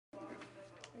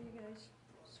you guys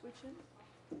switching?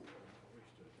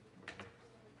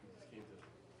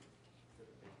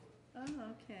 Oh,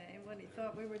 okay. What, he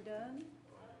thought we were done?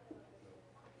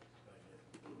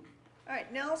 All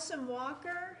right, Nelson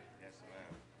Walker? Yes,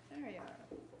 ma'am. There you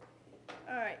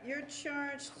are. All right, you're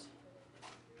charged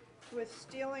with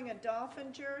stealing a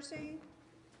Dolphin jersey?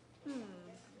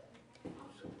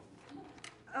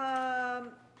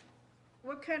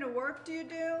 What kind of work do you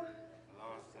do?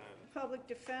 Lawn service. Public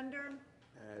defender?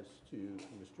 As to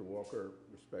Mr. Walker,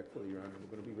 respectfully, Your Honor,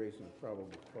 we're going to be raising probable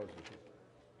cause of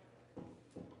it.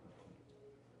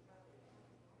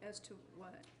 As to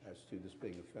what? As to this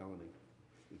being a felony,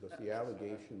 because the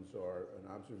allegations are an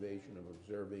observation of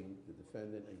observing the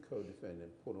defendant and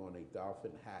co-defendant put on a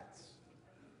Dolphin hats.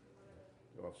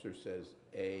 The officer says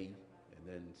A and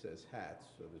then says hats,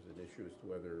 so there's an issue as to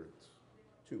whether it's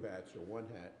two hats or one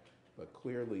hat, but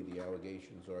clearly the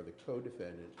allegations are the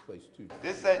co-defendant placed two.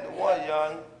 This ain't the one, Your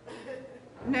Honor.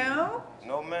 No?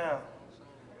 No, ma'am.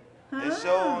 It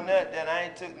show on that I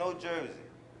ain't took no jersey.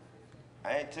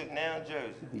 I ain't took now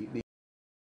jersey. The